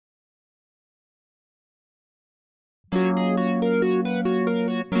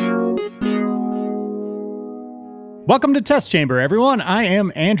Welcome to Test Chamber, everyone. I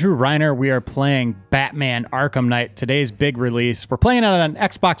am Andrew Reiner. We are playing Batman Arkham Knight, today's big release. We're playing it on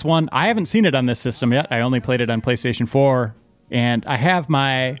Xbox One. I haven't seen it on this system yet. I only played it on PlayStation 4. And I have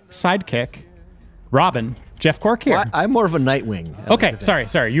my sidekick, Robin, Jeff Cork here. Well, I'm more of a Nightwing. Okay,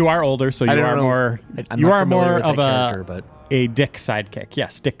 sorry. You are older, so you are more of a Dick sidekick.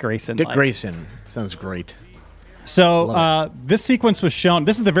 Yes, Dick Grayson. Dick Grayson. Sounds great. So this sequence was shown.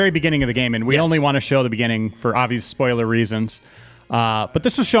 This is the very beginning of the game, and we only want to show the beginning for obvious spoiler reasons. But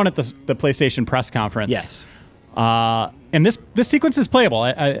this was shown at the PlayStation press conference. Yes. And this sequence is playable.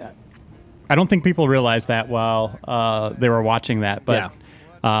 I don't think people realized that while they were watching that. But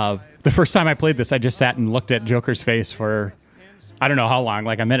the first time I played this, I just sat and looked at Joker's face for I don't know how long,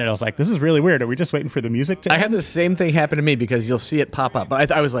 like a minute. I was like, this is really weird. Are we just waiting for the music to I had the same thing happen to me because you'll see it pop up.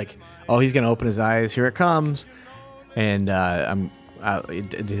 But I was like, oh, he's going to open his eyes. Here it comes. And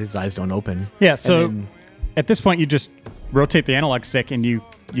his eyes don't open. Yeah, so at this point, you just rotate the analog stick and you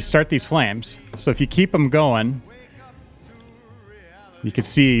start these flames. So if you keep them going, you could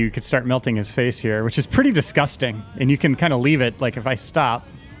start melting his face here, which is pretty disgusting. And you can kind of leave it, like if I stop.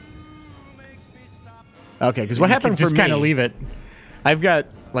 Okay, because what happened for me... just kind of leave it. I've got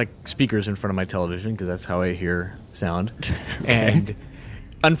like speakers in front of my television because that's how I hear sound. And...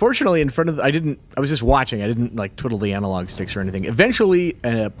 unfortunately, in front of I was just watching. I didn't like twiddle the analog sticks or anything. Eventually,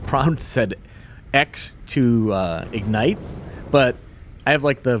 a prompt said X to ignite, but I have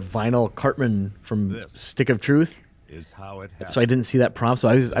like the vinyl Cartman from Stick of Truth, so I didn't see that prompt. So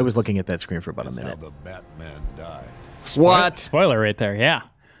I was looking at that screen for about a minute. What? Spoiler right there, yeah.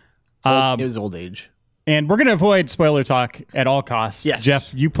 It was old age. And we're going to avoid spoiler talk at all costs. Yes.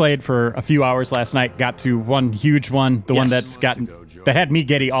 Jeff, you played for a few hours last night, got to one huge one, the one that had me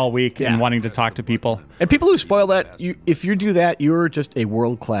giddy all week and wanting to talk to people. And people who spoil that, if you do that, you're just a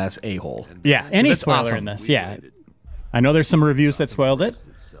world-class a-hole. Yeah, any spoiler in this, yeah. I know there's some reviews that spoiled it.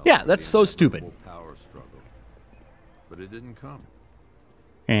 Yeah, that's so stupid. But it didn't come.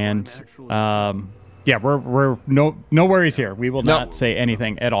 And, yeah, we're no worries here. We will not say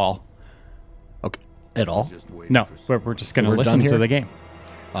anything at all. Okay. At all? No, we're just going to listen to the game.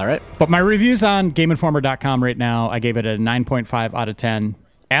 All right. But my reviews on GameInformer.com right now, I gave it a 9.5 out of 10.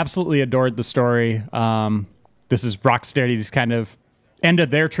 Absolutely adored the story. This is Rocksteady's kind of end of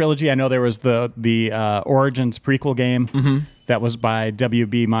their trilogy. I know there was the Origins prequel game that was by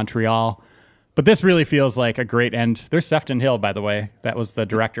WB Montreal. But this really feels like a great end. There's Sefton Hill, by the way. That was the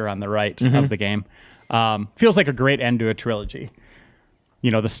director on the right of the game. Feels like a great end to a trilogy.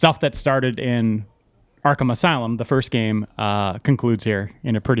 You know, the stuff that started in Arkham Asylum, the first game, concludes here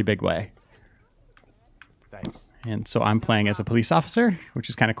in a pretty big way. Thanks. And so I'm playing as a police officer, which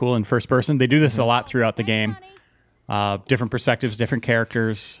is kind of cool in first person. They do this a lot throughout the game. Different perspectives, different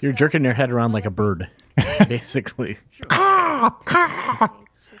characters. You're jerking your head around like a bird, basically. Chicken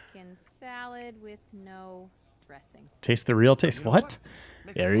salad with no dressing. Taste the real taste. What?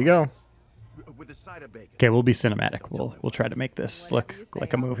 There you go. Okay, we'll be cinematic. We'll try to make this look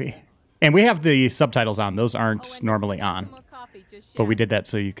like a movie. And we have the subtitles on. Those aren't normally on. But we did that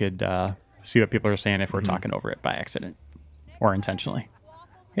so you could see what people are saying if we're talking over it by accident or intentionally.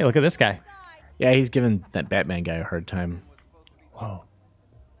 Hey, look at this guy. Yeah, he's giving that Batman guy a hard time. Whoa.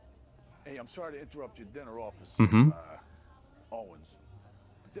 Hey, I'm sorry to interrupt your dinner office, Owens.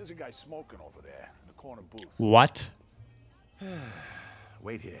 But there's a guy smoking over there in the corner booth. What?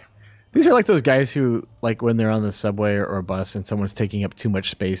 Wait here. These are like those guys who, like, when they're on the subway or a bus and someone's taking up too much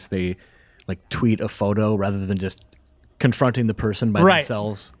space, they, like, tweet a photo rather than just confronting the person by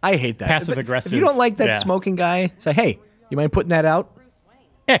themselves. I hate that. Passive-aggressive. If you don't like that smoking guy, say, hey, you mind putting that out?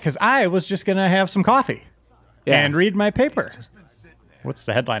 Yeah, because I was just going to have some coffee and read my paper. What's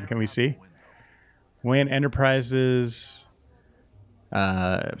the headline? Can we see? Wayne Enterprises,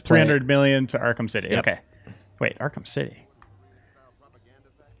 $300 million to Arkham City. Yep. Okay. Wait, Arkham City.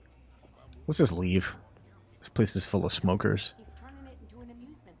 Let's just leave. This place is full of smokers.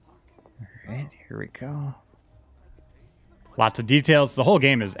 All right, here we go. Lots of details. The whole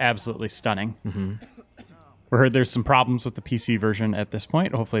game is absolutely stunning. We heard there's some problems with the PC version at this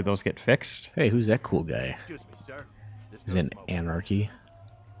point. Hopefully those get fixed. Hey, who's that cool guy? Is it Anarchy?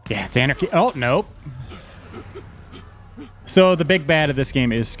 Yeah, it's Anarchy. Oh, nope. So the big bad of this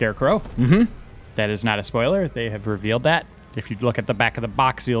game is Scarecrow. That is not a spoiler. They have revealed that. If you look at the back of the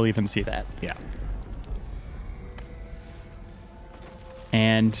box, you'll even see that. Yeah.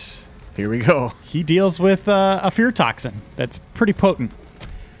 And here we go. He deals with a fear toxin that's pretty potent.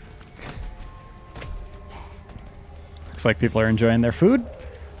 Looks like people are enjoying their food.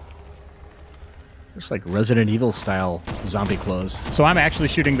 It's like Resident Evil style zombie clothes. So I'm actually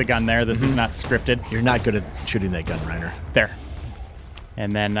shooting the gun there. This is not scripted. You're not good at shooting that gun, Reiner. There.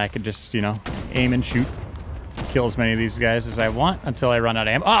 And then I could just, you know, aim and shoot. Kill as many of these guys as I want until I run out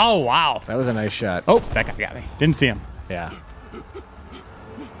of ammo. Oh, wow. That was a nice shot. Oh, that guy got me. Didn't see him. Yeah.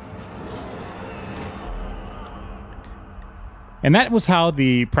 And that was how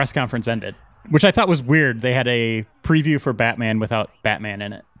the press conference ended, which I thought was weird. They had a preview for Batman without Batman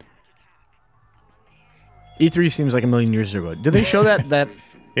in it. E3 seems like a million years ago. Did they show that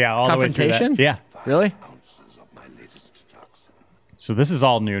Yeah, all the way through confrontation? that. Yeah. Really? So this is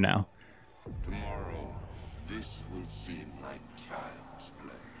all new now. Tomorrow, this will seem like child's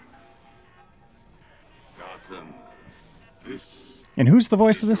play. Gotham, this And who's the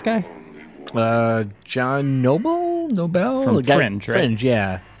voice of this guy? John Nobel? From The guy- Fringe, right? Fringe,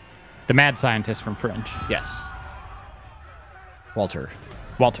 yeah. The mad scientist from Fringe. Yes. Walter.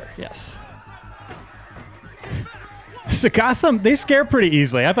 Yes. So Gotham, they scare pretty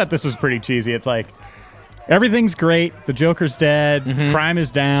easily. I thought this was pretty cheesy. It's like, everything's great. The Joker's dead. Crime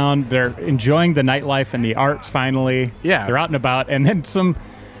is down. They're enjoying the nightlife and the arts finally. Yeah. They're out and about. And then some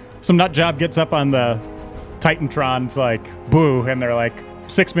nut job gets up on the Titantron's like, boo. And they're like,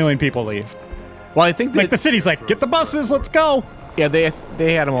 6 million people leave. Well, I think Like the city's like, get the buses, let's go. yeah, they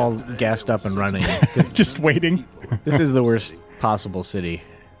had them all gassed up and running. Just waiting. This is the worst possible city.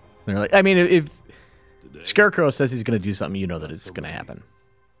 They're like, I mean, if Scarecrow says he's going to do something, you know that it's going to happen.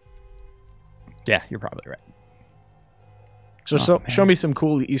 Yeah, you're probably right. So show me some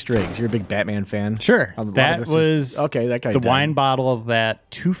cool Easter eggs. You're a big Batman fan. Sure. A lot of That this was okay. That guy. the died. wine bottle that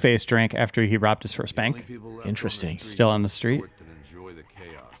Two-Face drank after he robbed his first bank. Interesting. Still on the street. enjoy the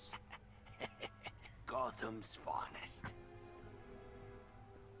chaos. Gotham's finest.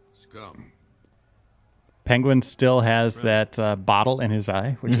 Scum. Penguin still has that bottle in his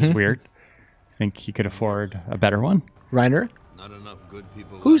eye, which is weird. I think he could afford a better one. Reiner, Not enough good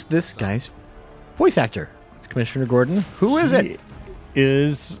people. who's this guy's voice actor? It's Commissioner Gordon. Who is it? He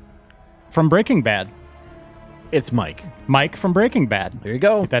is from Breaking Bad. It's Mike. Mike from Breaking Bad. There you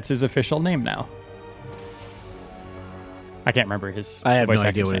go. That's his official name now. I can't remember his I have no voice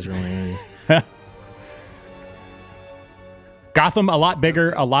idea what actor's his real name. name is. Gotham, a lot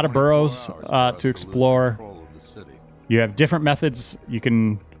bigger, a lot of boroughs to explore. Control of the city. You have different methods. You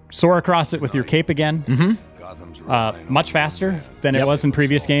can soar across it with your cape again. Gotham's Much faster than it was in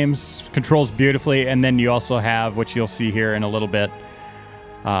previous games. Controls beautifully. And then you also have, which you'll see here in a little bit,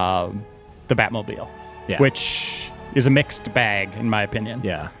 the Batmobile, Yeah. which is a mixed bag, in my opinion.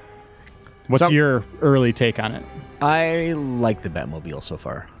 Yeah. What's So- your early take on it? I like the Batmobile so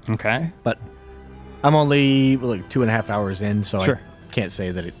far, Okay. but I'm only like 2.5 hours in, so Sure. I can't say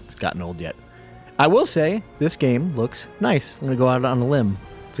that it's gotten old yet. I will say this game looks nice. I'm gonna go out on a limb.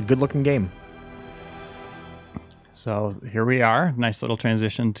 It's a good-looking game. So here we are. Nice little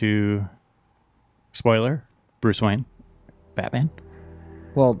transition to, spoiler, Bruce Wayne, Batman.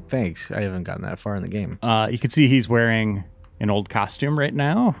 Well, thanks. I haven't gotten that far in the game. You can see he's wearing an old costume right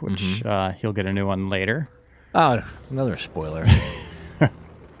now, which he'll get a new one later. Oh, another spoiler.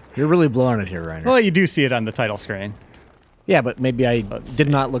 You're really blowing it here, Reiner. Well, you do see it on the title screen. Yeah, but maybe I Let's did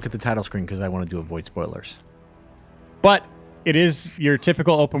see. not look at the title screen because I wanted to avoid spoilers. But it is your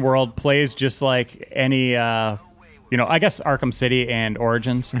typical open world, plays just like any, I guess Arkham City and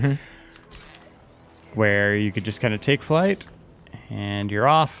Origins, where you could just kind of take flight and you're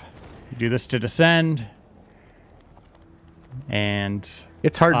off. You do this to descend. And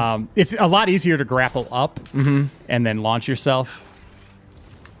It's hard. it's a lot easier to grapple up and then launch yourself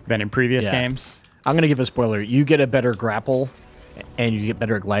than in previous Yeah. games. I'm going to give a spoiler. You get a better grapple and you get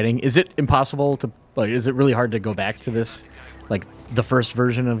better gliding. Is it impossible to, like, is it really hard to go back to this, like, the first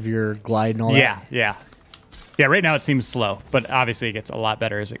version of your glide and all that? Yeah. Yeah, right now it seems slow, but obviously it gets a lot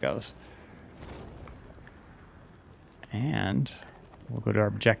better as it goes. And we'll go to our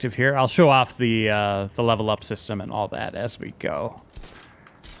objective here. I'll show off the level up system and all that as we go.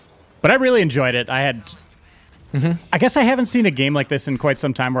 But I really enjoyed it. I guess I haven't seen a game like this in quite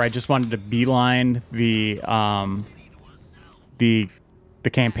some time where I just wanted to beeline the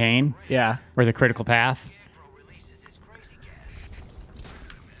campaign Yeah. or the critical path.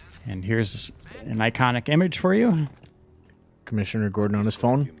 And here's an iconic image for you. Commissioner Gordon on his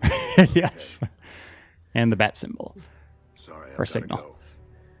phone. Yes. And the bat symbol. Sorry, I've Or gotta signal. go.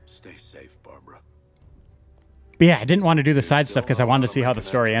 Stay safe, Barbara. But yeah, I didn't want to do the side stuff because I wanted to see how the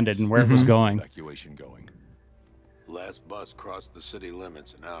story ended and where it was going. Evacuation going. Last bus crossed the city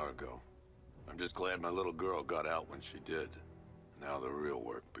limits an hour ago. I'm just glad my little girl got out when she did. Now the real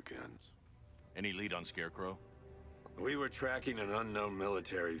work begins. Any lead on Scarecrow? We were tracking an unknown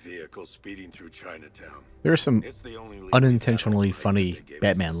military vehicle speeding through Chinatown. There are some It's the only lead unintentionally we found funny that gave us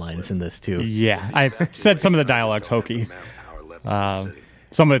Batman the lines slip. in this too. Yeah, I said some of the dialogue's hokey.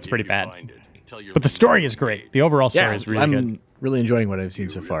 Some of it's pretty bad. But the story is great. The overall story is really I'm good. really enjoying what I've seen You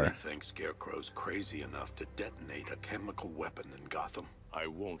so really far. think Scarecrow's crazy enough to detonate a chemical weapon in Gotham? I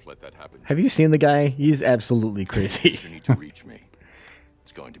won't let that happen. Have you seen the guy? He's absolutely crazy. You need to reach me.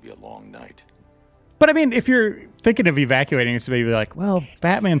 It's going to be a long night. But I mean, if you're thinking of evacuating, it's maybe like, well,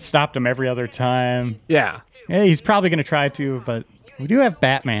 Batman stopped him every other time. Yeah. Yeah, he's probably going to try to, but we do have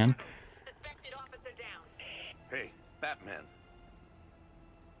Batman. Hey, Batman.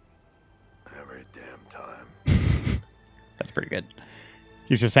 Every damn time. That's pretty good.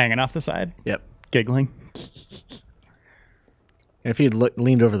 He's just hanging off the side, Yep. giggling. And if he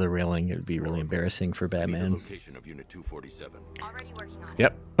leaned over the railing, it would be really embarrassing for Need the Batman. location of Unit 247. Already working on it.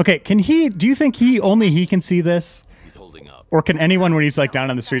 Yep. Okay, do you think only he can see this? He's holding up. Or can anyone, when he's like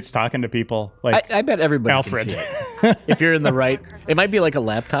down on the streets talking to people, like, I bet everybody Alfred. can see it. If you're in the right, it might be like a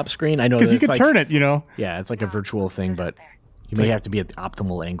laptop screen. I know because that you it's can like, turn it, you know? Yeah, it's like a virtual thing, but you may have to be at the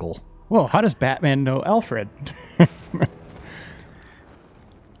optimal angle. Whoa, how does Batman know Alfred?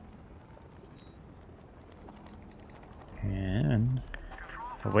 And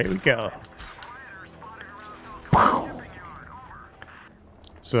away we go.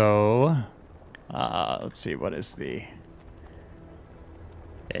 So, let's see, what is the...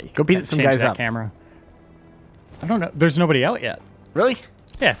 Yeah, you Go beat can some change guys that up. camera. I don't know. There's nobody out yet. Really?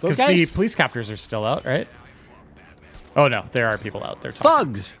 Yeah, Those because the guys? police copters are still out, right? Oh, no, there are people out there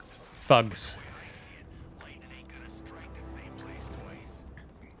talking. Thugs! Thugs.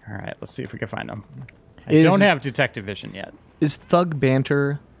 All right, let's see if we can find them. I don't have detective vision yet. Is thug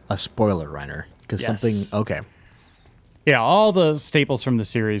banter a spoiler, Reiner? Because Yes. something... Okay. Yeah, all the staples from the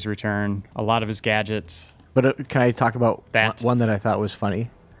series return. A lot of his gadgets. But can I talk about That. one that I thought was funny?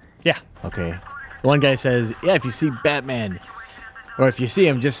 Yeah. Okay. One guy says, yeah, if you see Batman, or if you see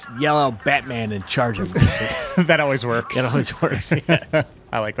him, just yell out Batman and charge him. That always works. It always works.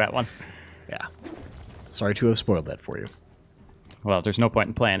 I like that one. Yeah. Sorry to have spoiled that for you. Well, there's no point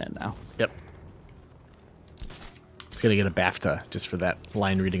in playing it now. Yep. It's going to get a BAFTA just for that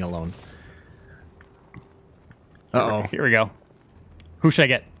line reading alone. Uh-oh. Here we go. Who should I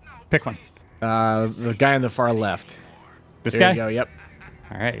get? Pick one. The guy on the far left. This There guy? you go, yep.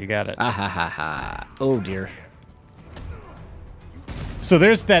 All right, you got it. Ah ha ha ha. Oh, dear. So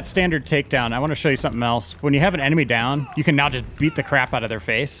there's that standard takedown. I want to show you something else. When you have an enemy down, you can now just beat the crap out of their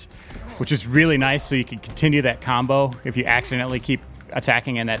face, which is really nice, so you can continue that combo if you accidentally keep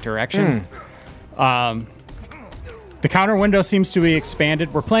attacking in that direction. The counter window seems to be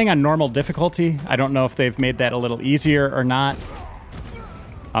expanded. We're playing on normal difficulty. I don't know if they've made that a little easier or not.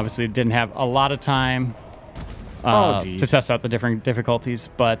 Obviously, didn't have a lot of time to test out the different difficulties,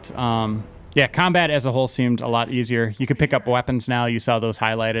 but yeah, combat as a whole seemed a lot easier. You could pick up weapons now. You saw those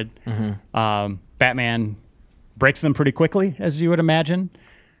highlighted. Batman breaks them pretty quickly, as you would imagine,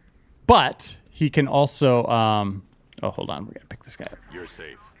 but he can also... oh, hold on. We got to pick this guy up. You're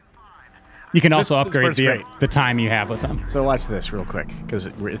safe. You can also this upgrade part's great. the time you have with them. So watch this real quick, because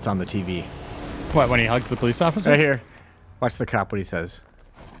it's on the TV. What, when he hugs the police officer? Right here. Watch the cop, what he says.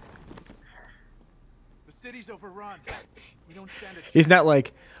 The city's overrun. We don't stand a He's not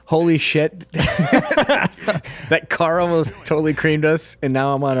like, holy shit. That car almost totally creamed us, and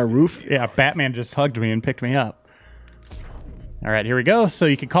now I'm on a roof. Yeah, Batman just hugged me and picked me up. All right, here we go. So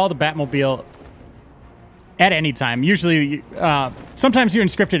you can call the Batmobile at any time. Usually, sometimes you're in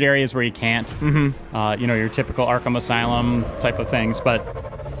scripted areas where you can't. You know, your typical Arkham Asylum type of things. But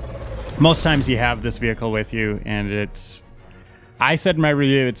most times you have this vehicle with you, and it's... I said in my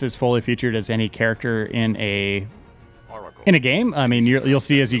review, it's as fully featured as any character in a game. I mean, you'll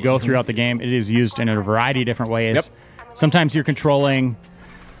see as you go throughout the game, it is used in a variety of different ways. Yep. Sometimes you're controlling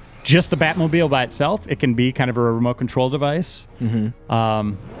just the Batmobile by itself. It can be kind of a remote control device.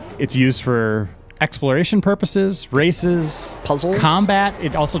 It's used for exploration purposes, races, Puzzles? combat.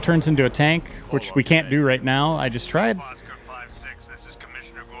 It also turns into a tank, which we can't do right now. I just tried. Oscar 5-6, this is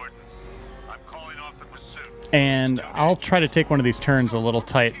Commissioner Gordon. I'm calling off the pursuit. And I'll try to take one of these turns a little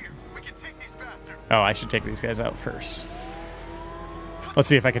tight. We can take these bastards. Oh, I should take these guys out first. Let's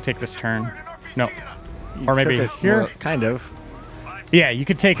see if I can take this turn. No. Or maybe Took it here. more- kind of. Yeah, you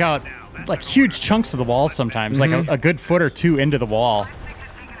could take out like huge chunks of the wall sometimes, like a good foot or two into the wall.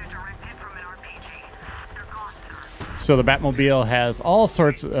 So the Batmobile has all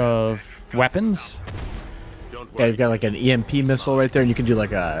sorts of weapons. Yeah, you've got like an EMP missile right there, and you can do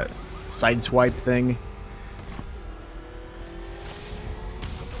like a side swipe thing.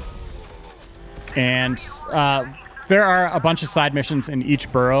 And there are a bunch of side missions in each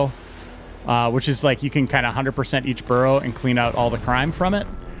borough, which is like you can kind of 100% each borough and clean out all the crime from it.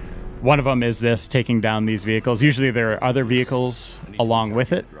 One of them is this, taking down these vehicles. Usually there are other vehicles along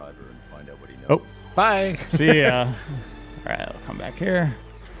with it. Oh, Bye. see ya. All right, I'll come back here.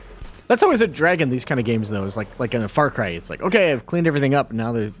 That's always a drag in these kind of games, though. It's like in a Far Cry. It's like, okay, I've cleaned everything up.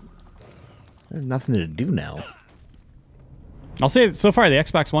 Now there's nothing to do now. I'll say so far the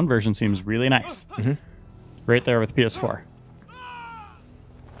Xbox One version seems really nice. Right there with PS4.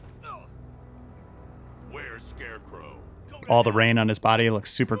 Where's Scarecrow? All the rain on his body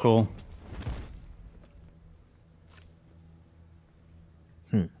looks super cool.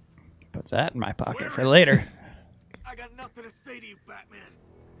 Put that in my pocket for later. I got nothing to say to you, Batman.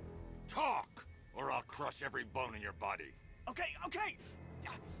 Talk, or I'll crush every bone in your body. Okay.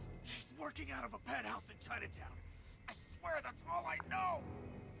 She's working out of a penthouse in Chinatown. I swear that's all I know.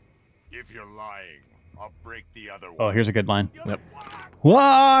 If you're lying, I'll break the other one. Oh, here's a good line. Yep.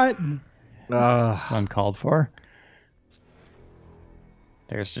 What? It's uncalled for.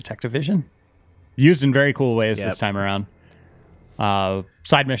 There's detective vision. Used in very cool ways this time around.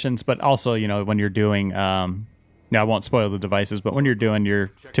 Side missions, but also, you know, when you're doing, I won't spoil the devices, but when you're doing your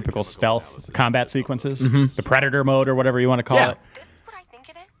typical stealth combat sequences, the Predator mode or whatever you want to call it. This is what I think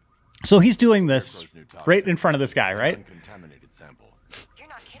it is? So he's doing this right in front of this guy, right? Uncontaminated sample. You're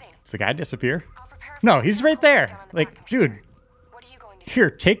not kidding. Does the guy disappear? I'll prepare No, he's right there. Like, dude, What are you going to do? here,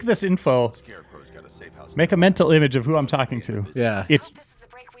 take this info, Scarecrow's got a safe house. make a mental image of who I'm talking to. Yeah. It's This is the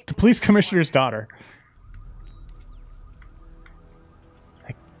break we've the been police waiting for. commissioner's daughter.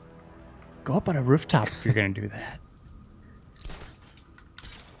 Like, go up on a rooftop if you're going to do that.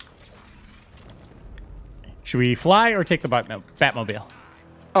 Should we fly or take the Batmobile?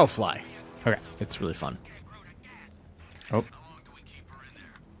 Oh, fly. Okay. It's really fun. Oh, Do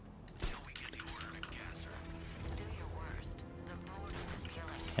your worst. The boredom is killing.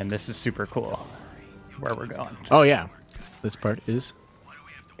 and this is super cool. Where we're going. Oh, yeah. This part is,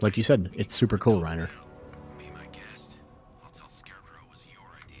 like you said, it's super cool, Reiner.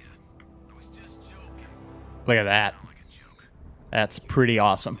 Look at that. That's pretty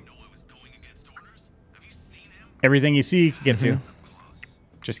awesome. Everything you see, you can get to.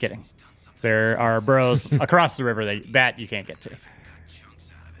 Just kidding. There are boroughs across the river that you can't get to.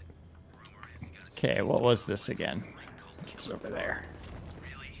 Okay, what was this again? It's over there.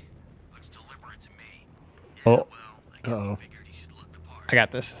 Oh, Uh-oh. I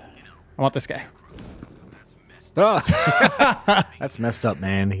got this. I want this guy. Oh. That's messed up,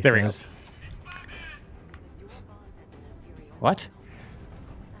 man. He There we go. says. What?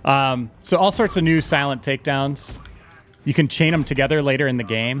 So all sorts of new silent takedowns. You can chain them together later in the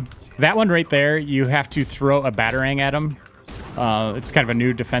game. That one right there, you have to throw a batarang at him. It's kind of a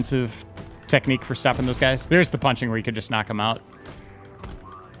new defensive technique for stopping those guys. There's the punching where you could just knock them out.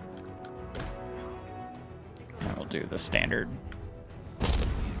 And we'll do the standard.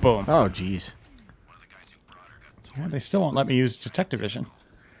 Boom. Oh, jeez. Yeah, they still won't let me use detective vision.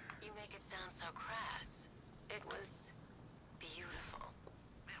 You make it sound so crass. It was beautiful.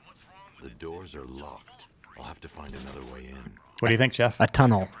 The doors are locked. I'll have to find another way in. What do you think, Jeff? A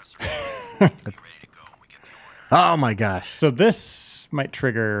tunnel. Oh, my gosh. So this might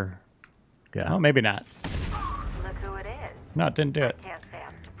trigger... Yeah. Oh, maybe not. Look who it is. No, it didn't do it. Can't say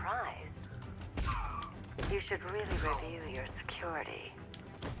I'm surprised. You should really review your security.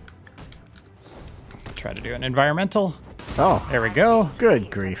 Try to do an environmental. Oh, There we go. good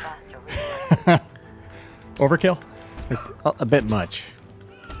grief. Faster reload. Overkill. It's a bit much.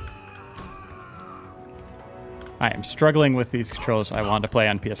 I am struggling with these controls. I want to play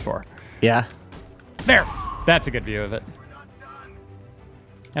on PS4. Yeah. There. That's a good view of it.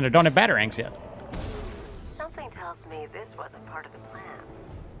 And I don't have batarangs yet. Something tells me this wasn't part of the plan.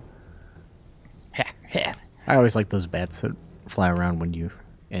 Ha, ha. I always like those bats that fly around when you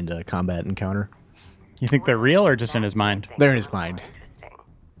end a combat encounter. You think they're real or just in his mind? They're in his mind. Interesting.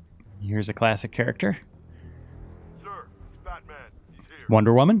 Here's a classic character. Sir, it's Batman. He's here.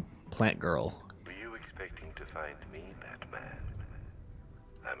 Wonder Woman. Plant Girl. Were you expecting to find me, Batman?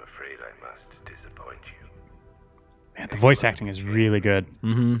 I'm afraid I must disappoint you. Man, the voice acting is really good. I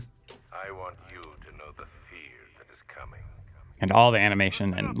want you to know the fear that is coming. And all the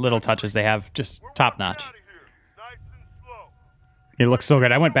animation and little touches they have, just top notch. Out of here. Nice and slow. It looks so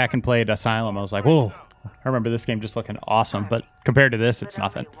good. I went back and played Asylum. I was like, whoa. I remember this game just looking awesome, but compared to this, it's But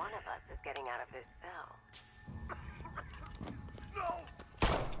nothing. only one of us is getting out of this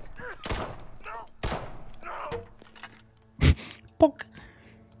cell. Bonk.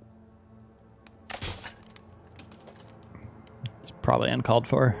 It's probably uncalled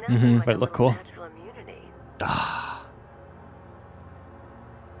for, Nothing like but a it looked little cool. natural immunity.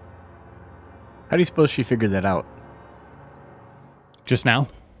 How do you suppose she figured that out? Just now.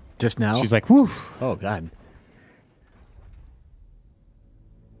 Just now? She's like, whew. Oh, God.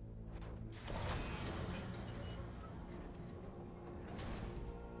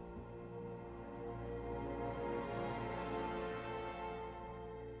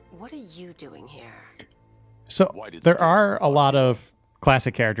 What are you doing here? So there are a lot of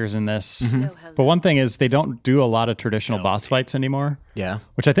classic characters in this, but one thing is they don't do a lot of traditional boss fights anymore. Yeah.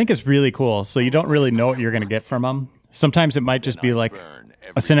 Which I think is really cool. So you don't really know what you're going to get from them. Sometimes it might just be like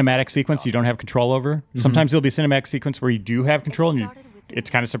a cinematic sequence you don't have control over. Sometimes it'll be a cinematic sequence where you do have control, and it's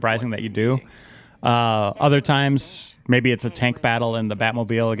kind of surprising that you do. Other times, maybe it's a tank battle in the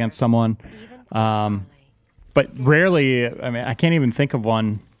Batmobile against someone. But rarely, I mean, I can't even think of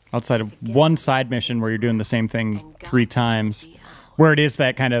one outside of one side mission where you're doing the same thing 3 times, where it is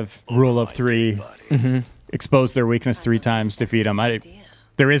that kind of rule of 3, expose their weakness 3 times, defeat them.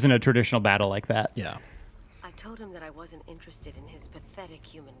 There isn't a traditional battle like that. Yeah. I told him that I wasn't interested in his pathetic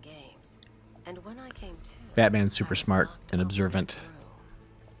human games. And when I came to, Batman's super smart and observant.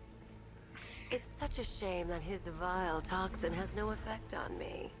 it's such a shame that his vile toxin has no effect on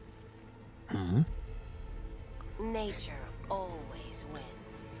me. Nature always wins.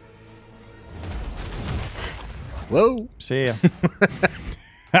 Whoa. See ya.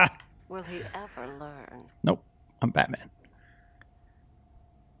 Will he ever learn? Nope. I'm Batman.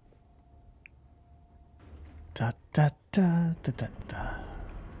 Da, da, da, da, da, da.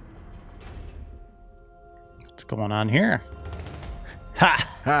 What's going on here?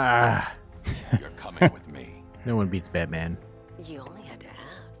 Ha! Ah. You're coming with me. No one beats Batman. You only had to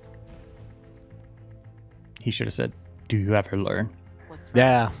ask. He should have said, do you ever learn?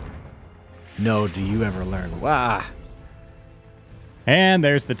 Yeah. No, do you ever learn? Wow. And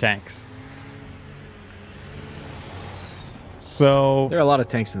there's the tanks. So there are a lot of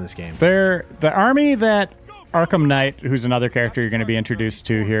tanks in this game. They're the army that Arkham Knight, who's another character you're going to be introduced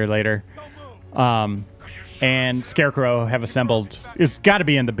to here later, and Scarecrow have assembled is got to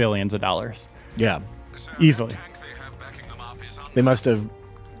be in the billions of dollars. Yeah. Easily. They must have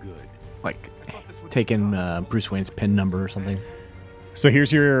like taken Bruce Wayne's PIN number or something. So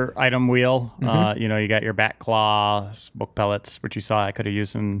here's your item wheel. You know, you got your bat claw, smoke pellets, which you saw I could have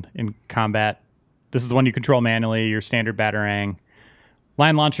used in combat. This is the one you control manually, your standard batarang.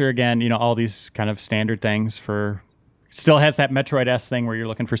 Line launcher, again, you know, all these kind of standard things for... Still has that Metroid-esque thing where you're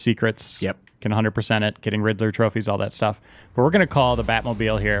looking for secrets. Yep. Can 100% it, getting Riddler trophies, all that stuff. But we're going to call the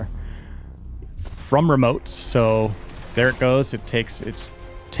Batmobile here from remote. So there it goes. It takes its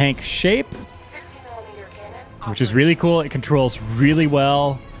tank shape, which is really cool. It controls really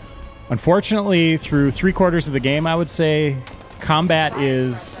well. Unfortunately, through 3/4 of the game, I would say, combat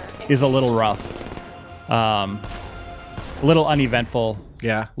is a little rough. A little uneventful.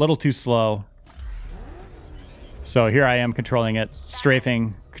 Yeah. A little too slow. So here I am controlling it,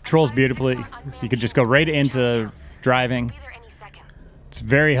 strafing. Controls beautifully. You could just go right into driving. It's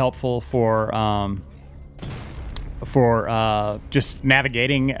very helpful for just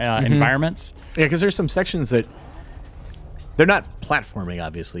navigating environments. Yeah, because there's some sections that they're not platforming,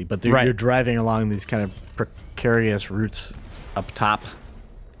 obviously, but you're driving along these kind of precarious routes up top.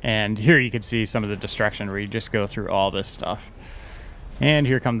 And here you can see some of the destruction where you just go through all this stuff. And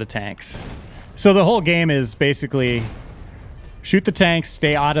here come the tanks. So the whole game is basically shoot the tanks,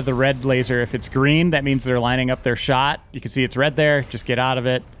 stay out of the red laser. If it's green, that means they're lining up their shot. You can see it's red there. Just get out of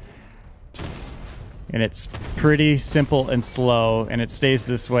it. And it's pretty simple and slow, and it stays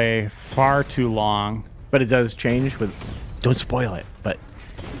this way far too long. But it does change with... Don't spoil it, but...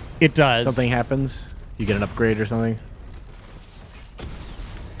 It does. Something happens. You get an upgrade or something.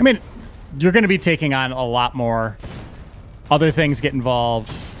 I mean, you're going to be taking on a lot more. Other things get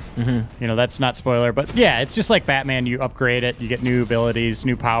involved. You know, that's not spoiler. But yeah, it's just like Batman. You upgrade it. You get new abilities,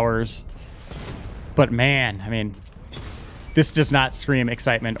 new powers. But man, I mean, this does not scream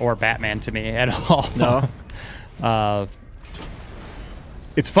excitement or Batman to me at all. No.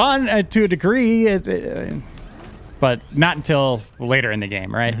 It's fun to a degree, but not until later in the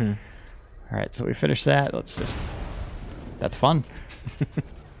game, right? All right, so we finished that. Let's just... That's fun.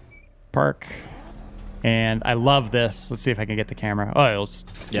 Park. And I love this. Let's see if I can get the camera. Oh, it'll just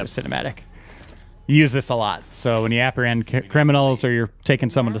cinematic. You use this a lot. So when you apprehend criminals or you're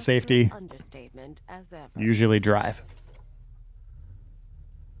taking someone to safety, you usually drive.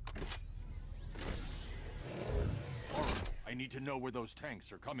 I need to know where those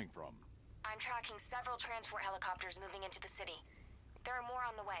tanks are coming from. I'm tracking several transport helicopters moving into the city. There are more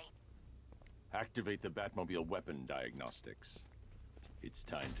on the way. Activate the Batmobile weapon diagnostics. It's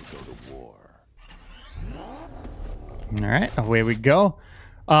time to go to war. All right, away we go.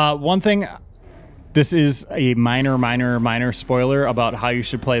 One thing this is a minor spoiler about how you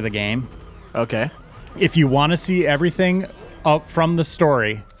should play the game. Okay. If you want to see everything up from the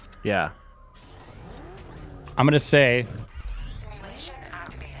story, yeah, I'm going to say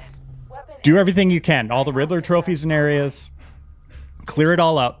do everything you can. All the Riddler trophies and areas. Clear it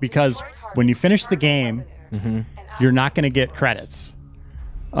all up, because when you finish the game, you're not going to get credits.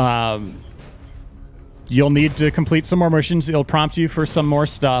 You'll need to complete some more missions. It'll prompt you for some more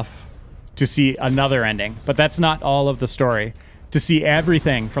stuff to see another ending. But that's not all of the story. To see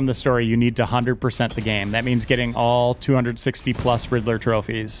everything from the story, you need to 100% the game. That means getting all 260 plus Riddler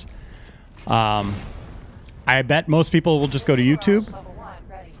trophies. I bet most people will just go to YouTube.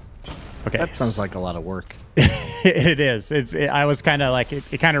 Okay, that sounds like a lot of work. It is. I was kind of like,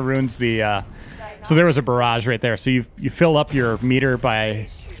 it kind of ruins the... so there was a barrage right there. So you fill up your meter by...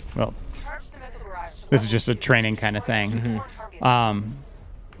 Well, this is just a training kind of thing.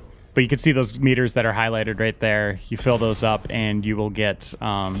 But you can see those meters that are highlighted right there. You fill those up and you will get...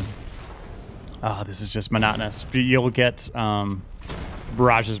 oh, this is just monotonous. You'll get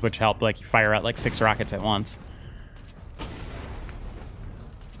barrages, which help. Like, you fire out like 6 rockets at once.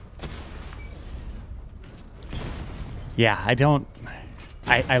 Yeah,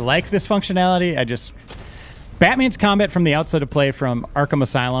 I like this functionality. Batman's combat from the outset of play from Arkham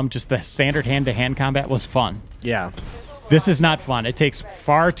Asylum, just the standard hand-to-hand combat, was fun. Yeah. This is not fun. It takes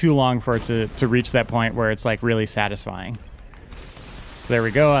far too long for it to reach that point where it's like really satisfying. So there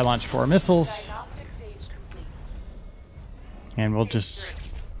we go. I launched 4 missiles. And we'll just...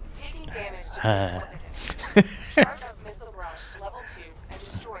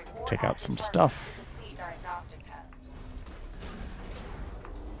 take out some stuff.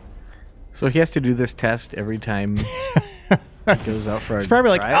 So he has to do this test every time he goes out for a It's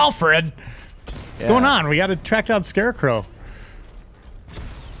probably like, drive? Alfred, what's going on? We got to track down Scarecrow.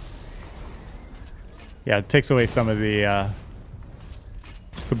 Yeah, it takes away some of the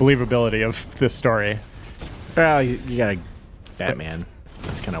believability of this story. Well, you got a Batman.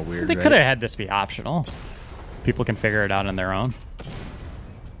 That's kind of weird. They could have had this be optional. People can figure it out on their own.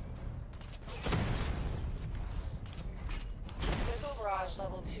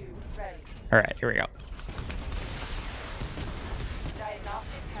 All right, here we go.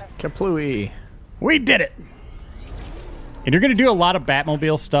 Kaplooey. We did it! And you're going to do a lot of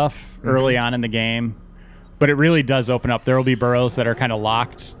Batmobile stuff early on in the game, but it really does open up. There will be boroughs that are kind of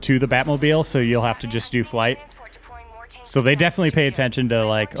locked to the Batmobile, so you'll have to just do flight. So they definitely pay attention to,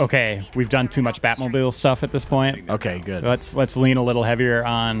 like, okay, we've done too much Batmobile stuff at this point. Okay, good. Let's lean a little heavier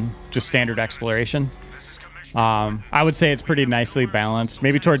on just standard exploration. I would say it's pretty nicely balanced.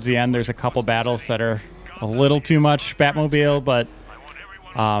 Maybe towards the end, there's a couple battles that are a little too much Batmobile, but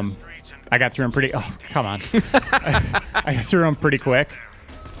I got through them pretty... Oh, come on. I got through them pretty quick.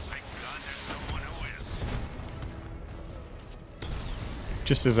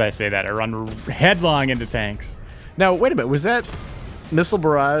 Just as I say that, I run headlong into tanks. Now, wait a minute. Was that missile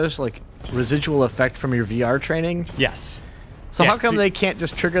barrage, like, residual effect from your VR training? Yes. So how come they can't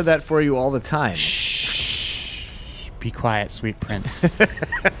just trigger that for you all the time? Shh. Be quiet, sweet prince.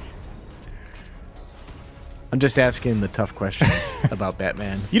 I'm just asking the tough questions about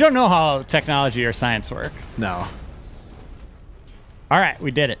Batman. You don't know how technology or science work. No. All right, we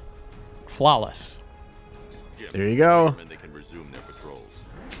did it. Flawless. There you go. They can resume their patrols.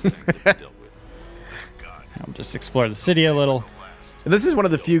 I'll just explore the city a little. And this is one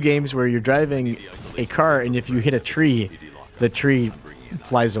of the few games where you're driving a car, and if you hit a tree, the tree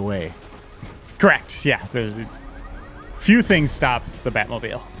flies away. Correct, yeah. Few things stop the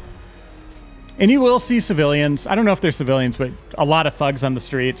Batmobile. And you will see civilians. I don't know if they're civilians, but a lot of thugs on the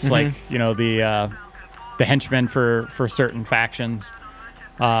streets, like, you know, the henchmen for certain factions.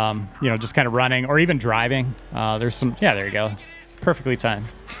 You know, just kind of running or even driving. There's some... Yeah, there you go. Perfectly timed.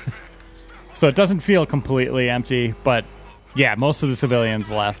 So it doesn't feel completely empty, but yeah, most of the civilians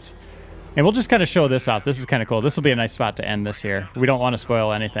left. And we'll just kind of show this off. This is kind of cool. This will be a nice spot to end this here. We don't want to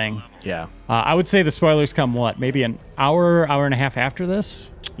spoil anything. Yeah. I would say the spoilers come, what, maybe an hour and a half after this?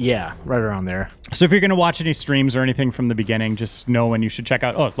 Yeah, right around there. So if you're going to watch any streams or anything from the beginning, just know when you should check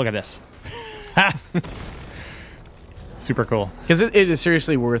out. Oh, look at this. Super cool. Because it is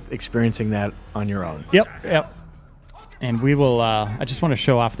seriously worth experiencing that on your own. Yep. And we will, I just want to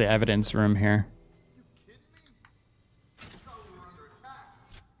show off the evidence room here.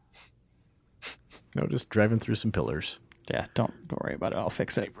 No, just driving through some pillars. Yeah, don't worry about it. I'll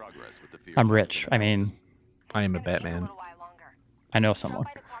fix it. I'm rich. I mean, I am a Batman. I know someone.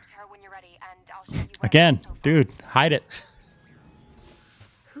 Again, dude, hide it.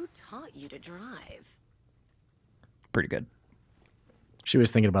 Who taught you to drive? Pretty good. She was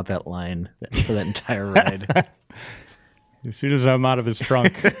thinking about that line for that entire ride. As soon as I'm out of his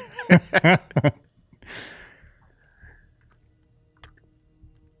trunk.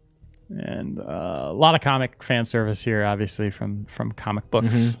 And a lot of comic fan service here, obviously, from comic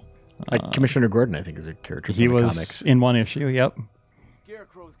books. Like Commissioner Gordon, I think, is a character He from the was comics. in one issue, yep.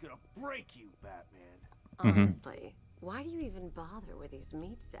 Scarecrow's gonna break you, Batman. Honestly, why do you even bother with these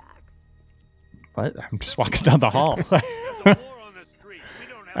meat sacks? What? I'm just walking down the hall.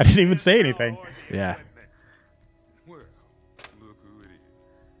 I didn't even say anything. Yeah. Well, look who it is.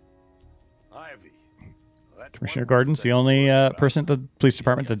 Ivy. Well, that's Commissioner one Gordon's the second only worry about. person at the police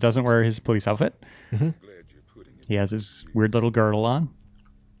department that doesn't wear his police outfit. Glad you're putting it. He has his weird little girdle on.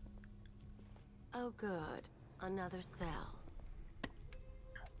 Oh, good. Another cell.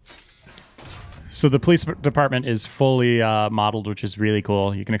 So the police department is fully modeled, which is really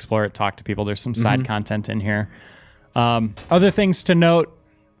cool. You can explore it, talk to people. There's some side content in here. Other things to note,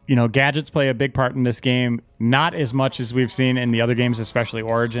 gadgets play a big part in this game. Not as much as we've seen in the other games, especially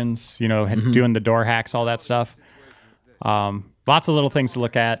Origins, doing the door hacks, all that stuff. Lots of little things to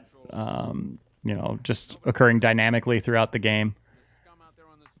look at, just occurring dynamically throughout the game.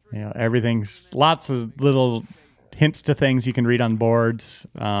 Everything's lots of little hints to things you can read on boards.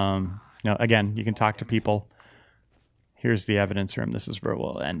 Again, you can talk to people. Here's the evidence room. This is where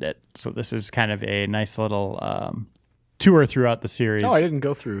we'll end it. So this is kind of a nice little tour throughout the series. Oh, I didn't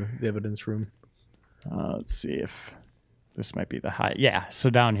go through the evidence room. Let's see if this might be the high. Yeah, so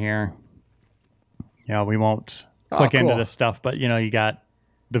down here. We won't click into this stuff, but you got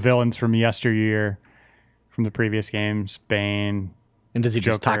the villains from yesteryear, from the previous games, Bane. And does he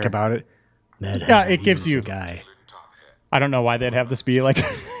just Joker. talk about it? Yeah, it gives you. Guy. I don't know why they'd have this be like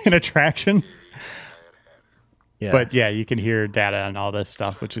an attraction. Yeah. But yeah, you can hear data on all this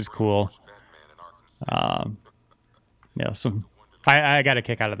stuff, which is cool. I got a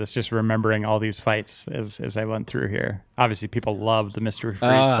kick out of this, just remembering all these fights as I went through here. Obviously, people loved the Mr. Freeze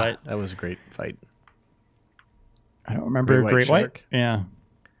fight. That was a great fight. I don't remember Great White. Shark? Yeah.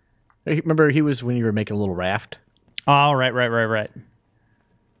 Remember, he was when you were making a little raft. Oh, right.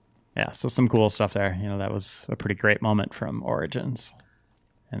 Yeah, so some cool stuff there. That was a pretty great moment from Origins.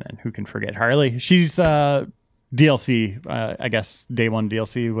 And then who can forget Harley? She's DLC, I guess, day one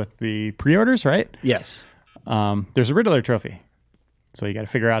DLC with the pre-orders, right? Yes. There's a Riddler trophy. So you got to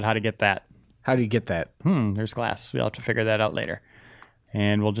figure out how to get that. How do you get that? There's glass. We'll have to figure that out later.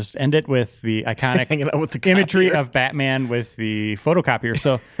 And we'll just end it with the iconic Hanging out with the imagery copier. of Batman with the photocopier.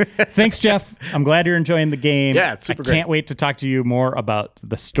 So thanks, Jeff. I'm glad you're enjoying the game. Yeah, it's super I can't wait to talk to you more about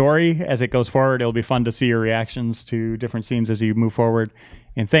the story as it goes forward. It'll be fun to see your reactions to different scenes as you move forward.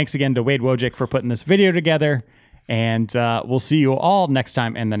 And thanks again to Wade Wojcik for putting this video together. And we'll see you all next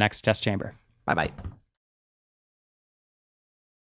time in the next test chamber. Bye-bye.